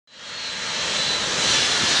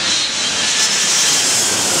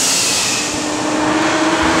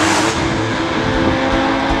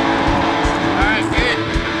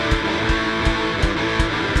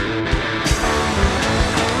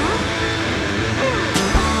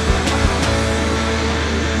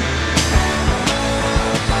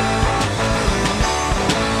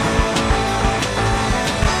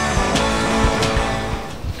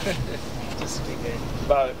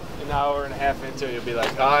to it, you'll be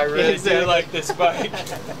like, oh, I really do like this bike.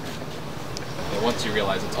 And once you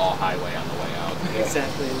realize it's all highway on the way out.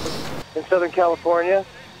 Exactly. In Southern California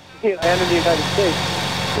and in the United States,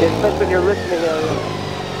 especially in your listening area.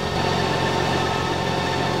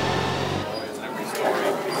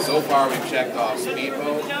 So far we've checked off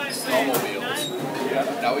speedboat,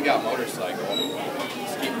 snowmobiles. Now we got motorcycle.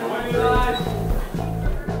 Let's keep moving through.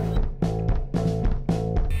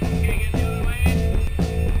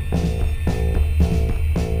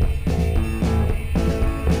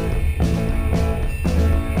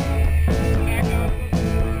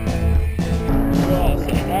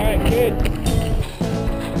 Alright, good.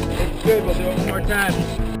 It's good, we'll do it one more time.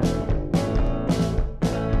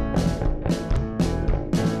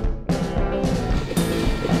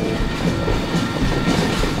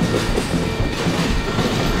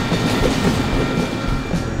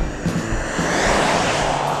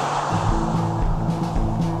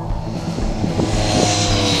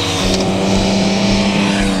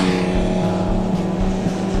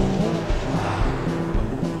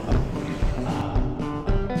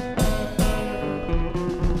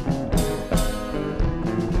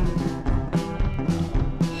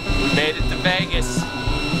 Made it to Vegas.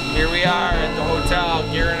 Here we are at the hotel,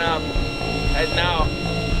 gearing up, heading out.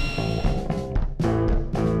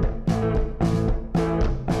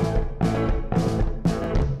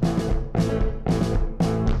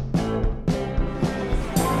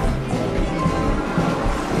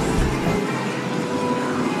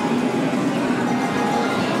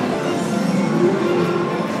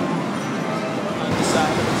 On the side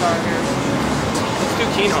of the car here. Let's do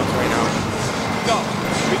keynotes right now. Go.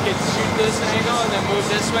 We can shoot this angle and then move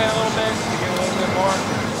this way a little bit to get a little bit more.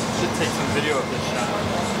 Should take some video of this shot.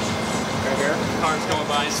 Right here. Cars going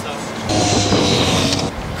by and stuff.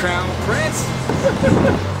 Crown Prince.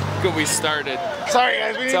 Good, we started. Sorry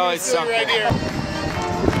guys, we need to sit right here.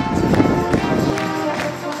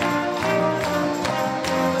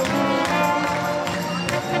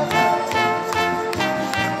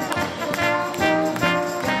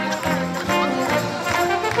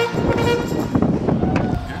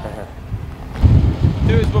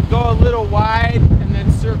 We'll go a little wide and then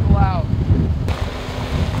circle out.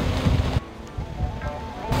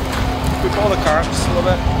 Can we pull the car up just a little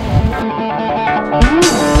bit?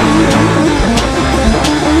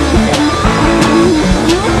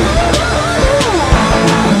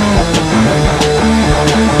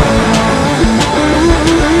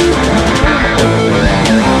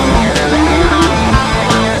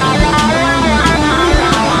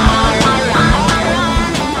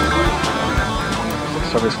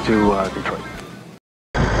 Service to Detroit.